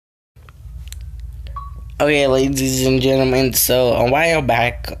Okay, ladies and gentlemen, so a while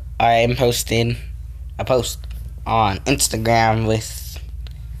back I posted a post on Instagram with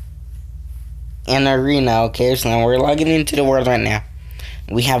an arena, okay, so now we're logging into the world right now.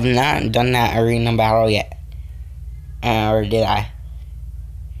 We have not done that arena battle yet. Or did I?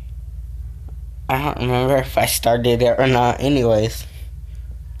 I don't remember if I started it or not, anyways.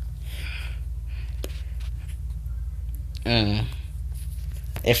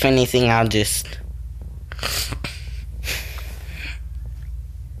 If anything, I'll just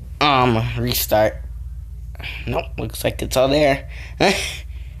restart. Nope, looks like it's all there.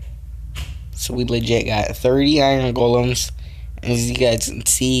 So we legit got 30 iron golems. As you guys can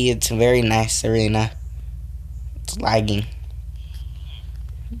see, it's a very nice arena. It's lagging.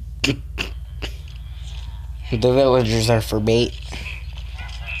 The villagers are for bait.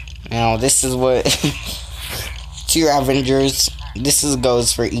 Now this is what tier Avengers.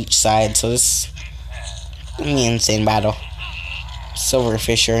 Goes for each side. So this is gonna be an insane battle.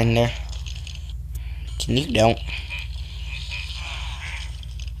 Silverfish are in there. Can you don't?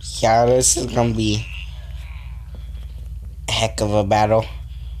 Yeah, this is gonna be a heck of a battle.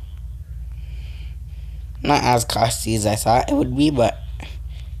 Not as costly as I thought it would be, but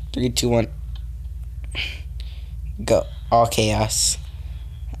 3, 2, 1, go! All chaos.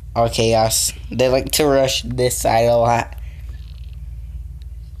 All chaos. They like to rush this side a lot.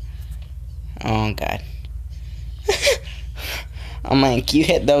 Oh god. I'm like, you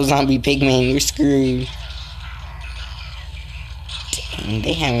hit those zombie pigmen, you're screwed. Dang,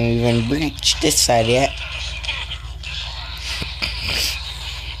 they haven't even breached this side yet.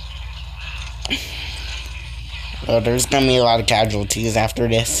 Oh, there's gonna be a lot of casualties after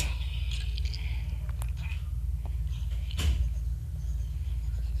this.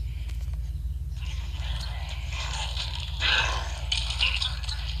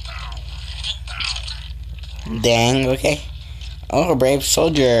 Dang, okay. Oh, brave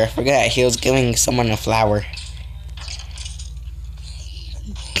soldier. Forgot he was giving someone a flower.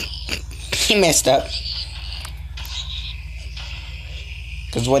 He messed up.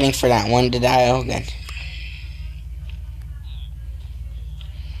 Was waiting for that one to die. Oh, good.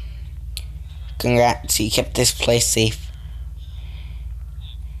 Congrats, you kept this place safe.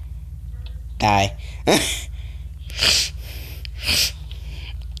 Die.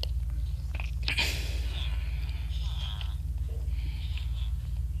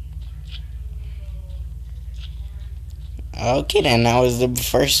 Okay, then that was the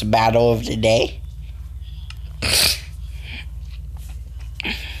first battle of the day.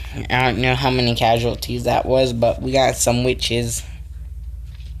 I don't know how many casualties that was, but we got some witches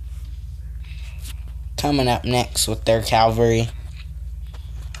coming up next with their cavalry.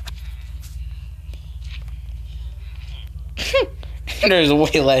 There's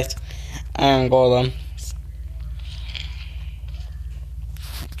way less iron golems.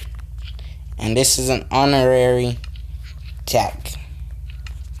 And this is an honorary attack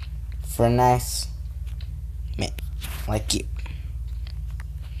for nice men like you.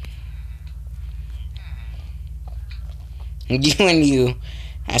 You and you,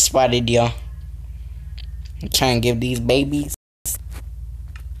 I spotted y'all. I'm trying to give these babies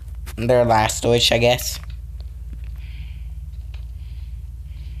their last wish, I guess.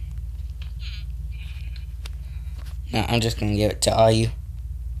 No, I'm just gonna give it to all you.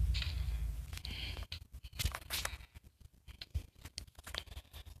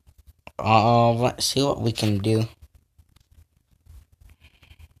 Let's see what we can do.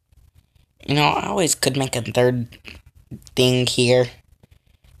 You know, I always could make a third thing here.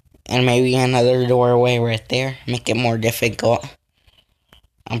 And maybe another doorway right there. Make it more difficult.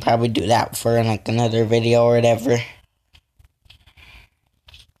 I'll probably do that for like another video or whatever.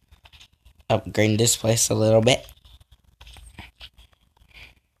 Upgrade this place a little bit.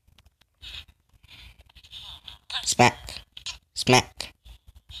 Smack. Smack.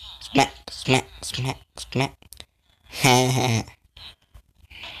 Smack. Smack. Smack. Smack.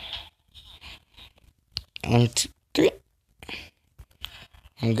 1, 2, 3.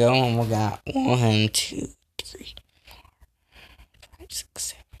 I'm going. We got 1, 2, 3, 4, 5, 6,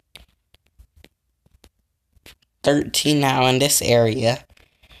 7, 13 now in this area.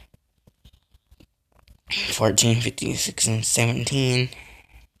 14, 15, 16, 17.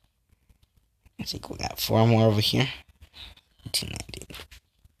 I think we got 4 more over here. 18, 19,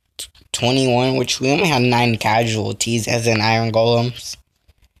 21, which we only had 9 casualties as in iron golems.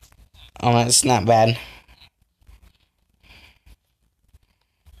 Oh, that's not bad.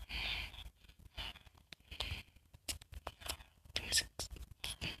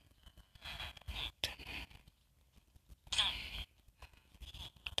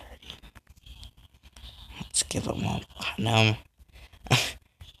 give him up. No.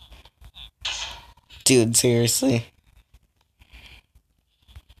 Dude, seriously.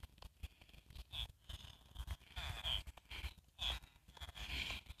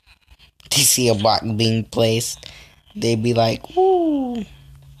 They see a block being placed, they'd be like, woo.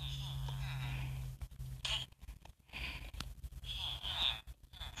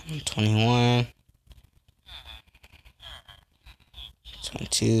 I'm 21.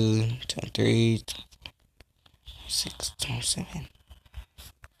 22, 23, 26, 27.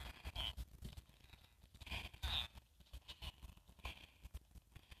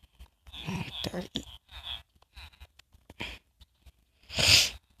 30.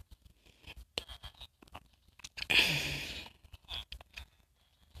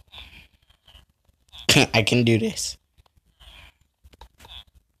 I can do this.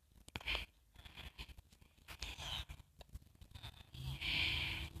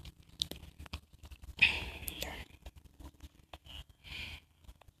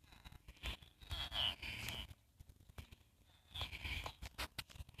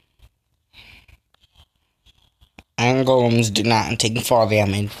 Iron golems do not take fall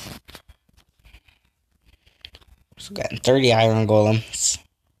damage. So got 30 iron golems.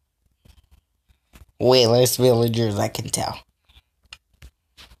 Way less villagers, I can tell.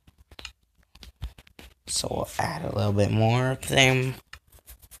 So we'll add a little bit more of them.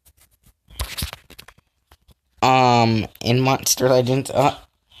 In Monster Legends,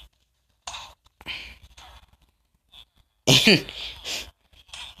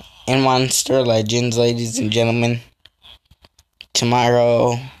 in Monster Legends, ladies and gentlemen,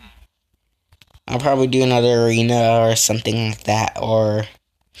 tomorrow I'll probably do another arena or something like that, or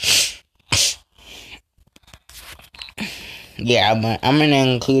yeah, but I'm gonna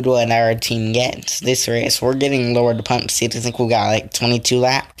include what our team gets this race. We're getting lower to pump seat. I think we got like 22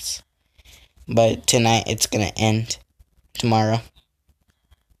 laps, but tonight it's gonna end. Tomorrow,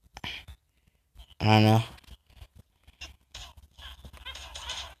 I don't know.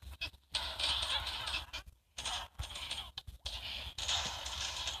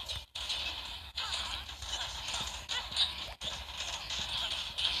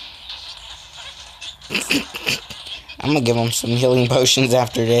 I'm gonna give him some healing potions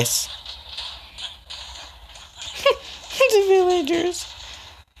after this. The villagers.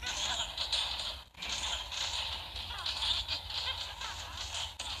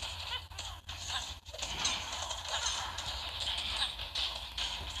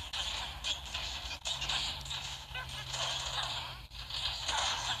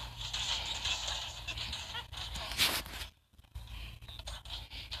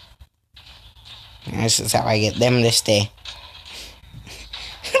 This is how I get them to stay.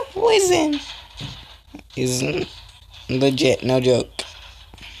 Poison is legit, no joke.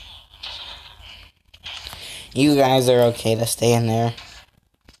 You guys are okay to stay in there.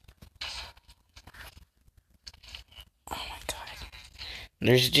 Oh my god.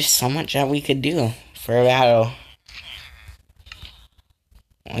 There's just so much that we could do for a battle.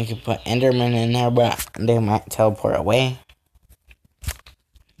 We could put Enderman in there, but they might teleport away.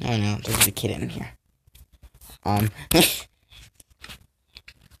 No, there's a kid in here.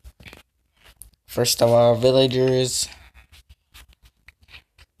 First of all, villagers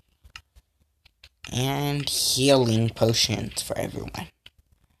and healing potions for everyone.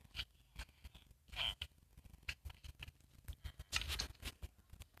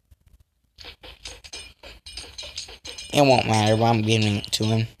 It won't matter, but I'm giving it to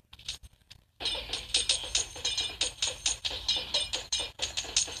him.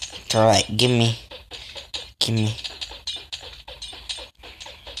 They're like, give me.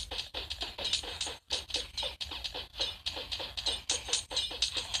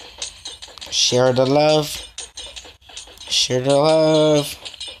 Share the love. Share the love.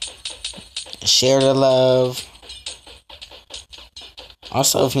 Share the love.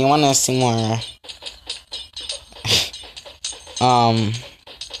 Also, if you want to see more,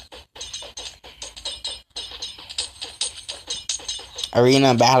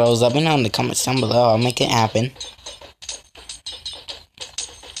 arena battles, let me know in the comments down below. I'll make it happen.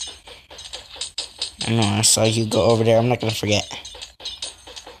 I know, I saw you go over there. I'm not gonna forget.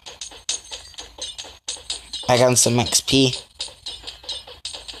 I got some XP.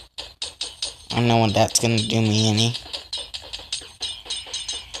 I don't know what that's gonna do me any.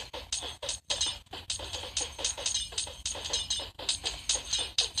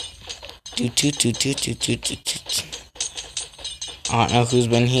 I don't know who's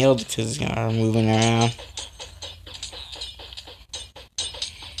been healed because you are moving around.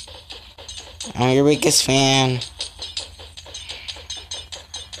 I'm your biggest fan.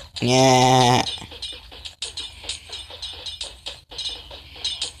 Yeah.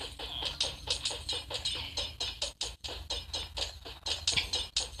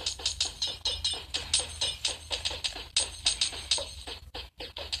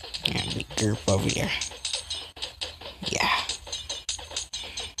 And big group over there. Yeah.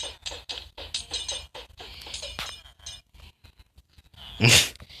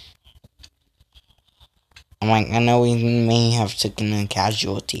 I'm like, I know we may have taken a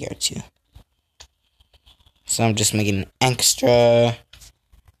casualty or two. So I'm just making an extra. I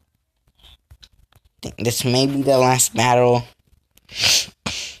think this may be the last battle.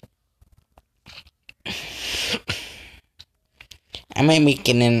 I might make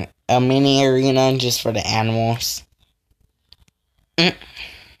it in a mini arena just for the animals.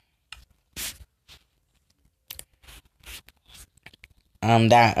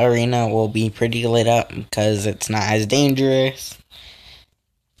 That arena will be pretty lit up because it's not as dangerous.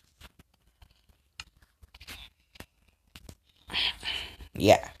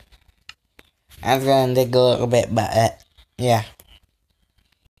 Yeah. That's gonna take a little bit, but yeah.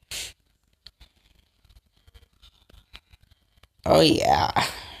 Oh yeah.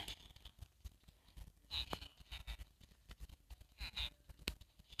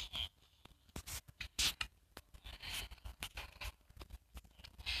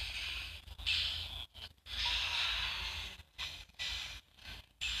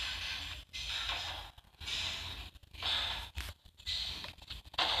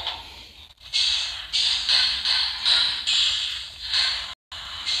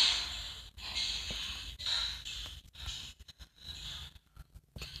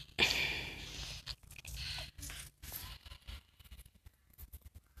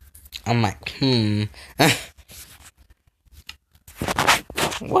 I'm like,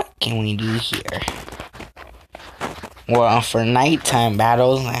 what can we do here? Well, for nighttime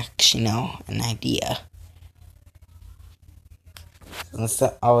battles, I actually know an idea. It's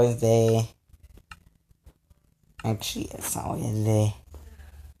always day. Actually, it's not always day.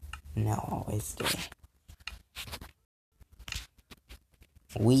 No, always day.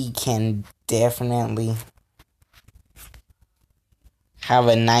 We can definitely have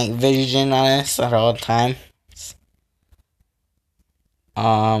a night vision on us at all times.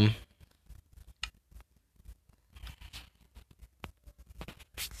 Then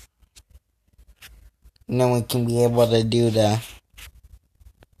we can be able to do the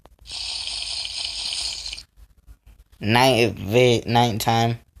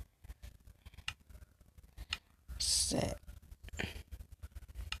nighttime set.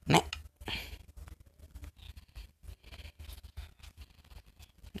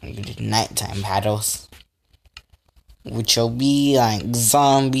 Nighttime battles, which will be like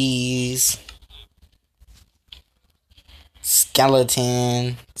zombies,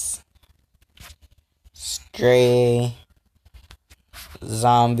 skeletons, stray,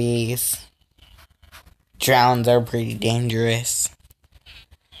 zombies. Drowns are pretty dangerous.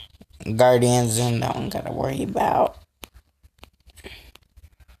 Guardians, and don't gotta worry about.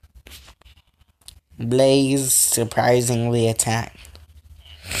 Blaze surprisingly attacked.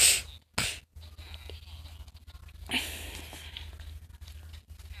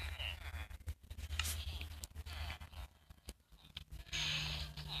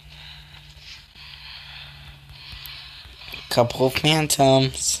 Couple of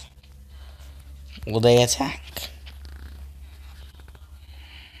phantoms. Will they attack?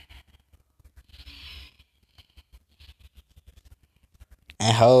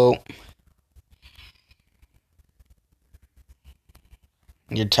 I hope.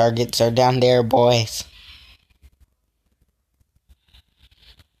 Your targets are down there, boys.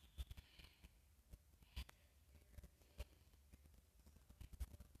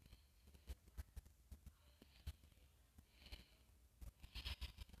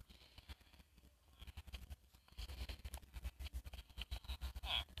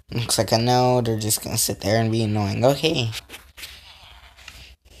 Looks like I know they're just gonna sit there and be annoying. Okay.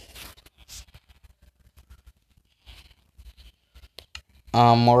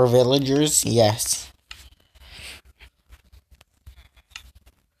 More villagers? Yes.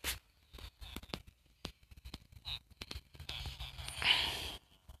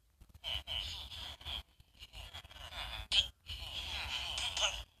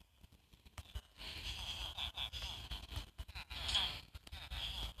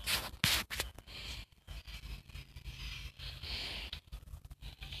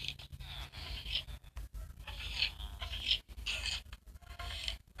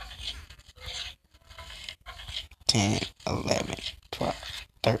 Ten, 11, 12,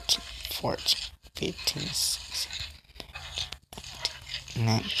 13, 14, 15, 16,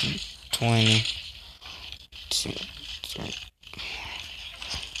 19, 20, 2, 3,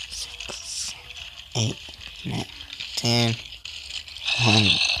 6, 8, 9, 10, 1,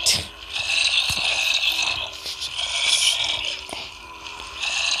 2,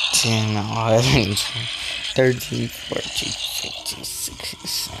 10, 10, 11, 13, 14, 15, 16,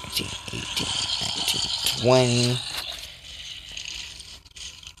 17, 18, 19, 20.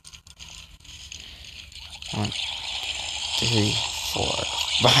 1, 2, 3, 4,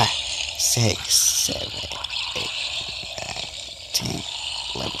 5, 6, 7, 8, 9, 10,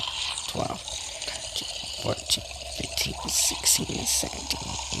 11, 12, 13, 14, 15, 16, 17,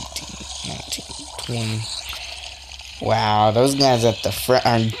 18, 19, 20. Wow, those guys at the front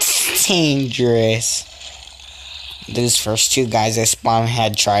are dangerous. Those first two guys that spawned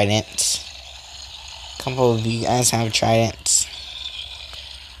had tridents. A couple of you guys have tridents.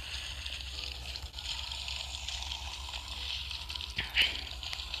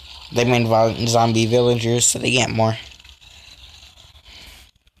 They made zombie villagers, so they get more.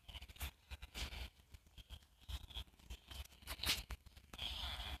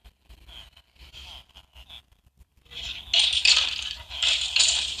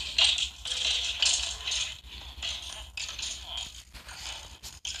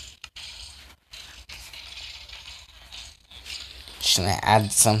 Should I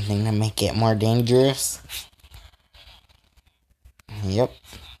add something to make it more dangerous? Yep.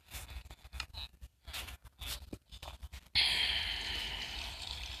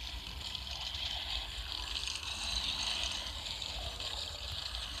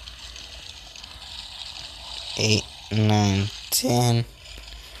 Eight, 9, 10.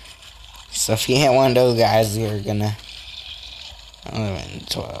 So if you hit one of those guys, you're gonna 11,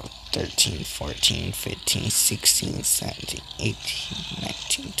 12, 13, 14, 15, 16, 17, 18,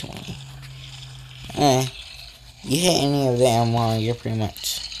 19, 20. You hit any of them, well, you're pretty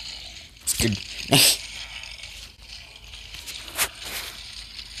much screwed.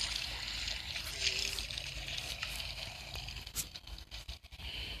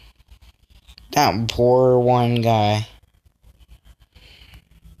 That poor one guy.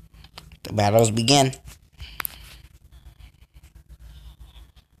 The battles begin.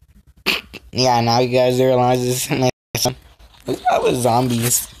 Yeah, now you guys realize this. Look at all the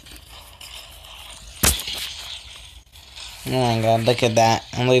zombies. Oh my god, look at that.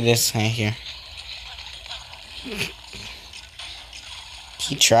 And look at this right here.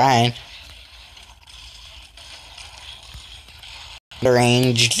 He tried. The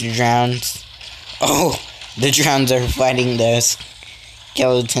ranged drowns. Oh, the drowns are fighting those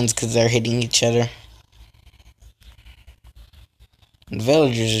skeletons because they're hitting each other. The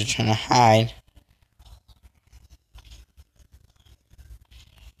villagers are trying to hide.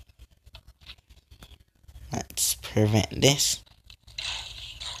 Let's prevent this.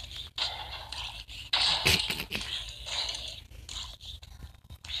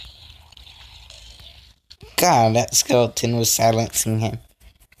 God, that skeleton was silencing him.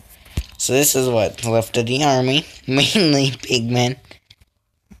 So this is what's left of the army. Mainly pigmen.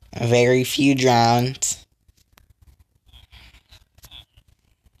 Very few drowns.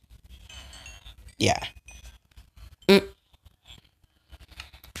 Yeah.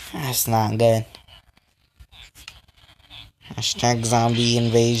 That's not good. Hashtag zombie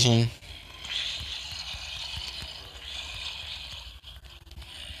invasion.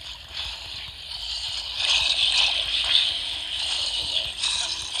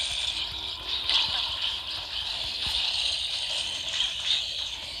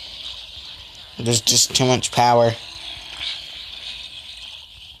 There's just too much power.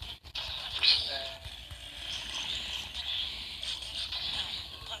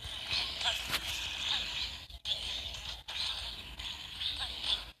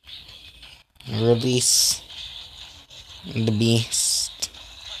 Release the beast.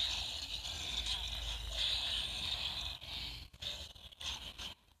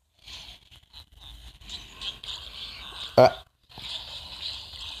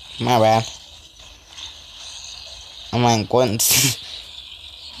 My bad. I'm like, once.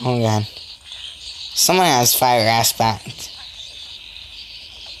 Oh god. Someone has fire aspect.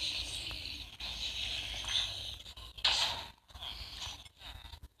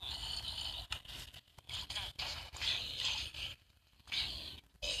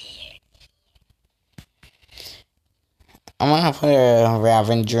 I'm gonna put a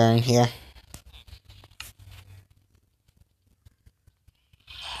Ravager in here.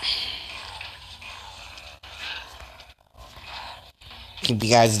 Keep you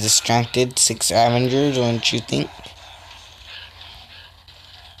guys distracted. 6 Ravengers, don't you think?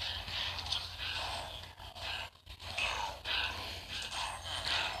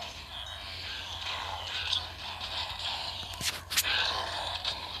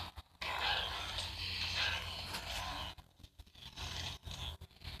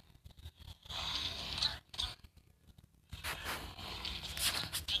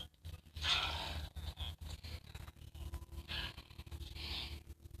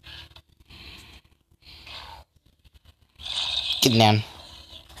 Get down.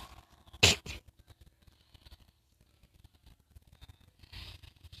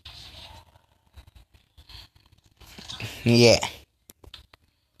 Yeah.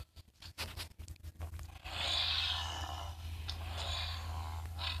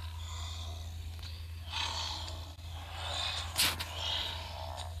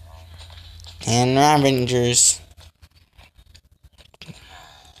 And Ravengers.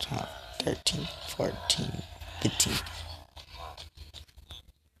 12, 13, 14, 15.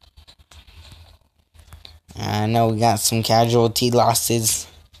 I know we got some casualty losses.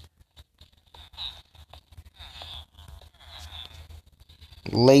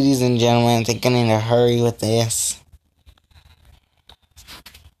 Ladies and gentlemen, I think I need to hurry with this.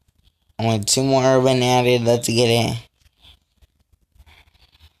 Only 2 more urban added. Let's get it.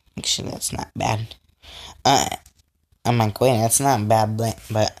 Actually, that's not bad. I'm like, wait, that's not bad, but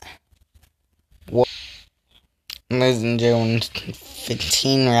what? Ladies and gentlemen,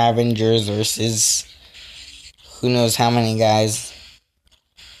 15 Ravengers versus who knows how many guys.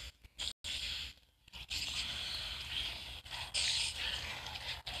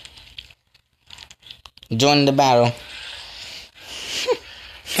 Join the battle.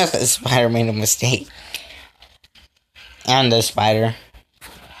 The spider made a mistake. And the spider.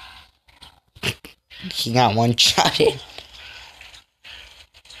 He got one-shotted.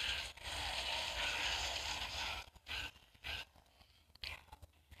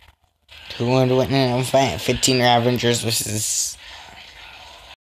 Who would win in a fight? 15 Ravengers versus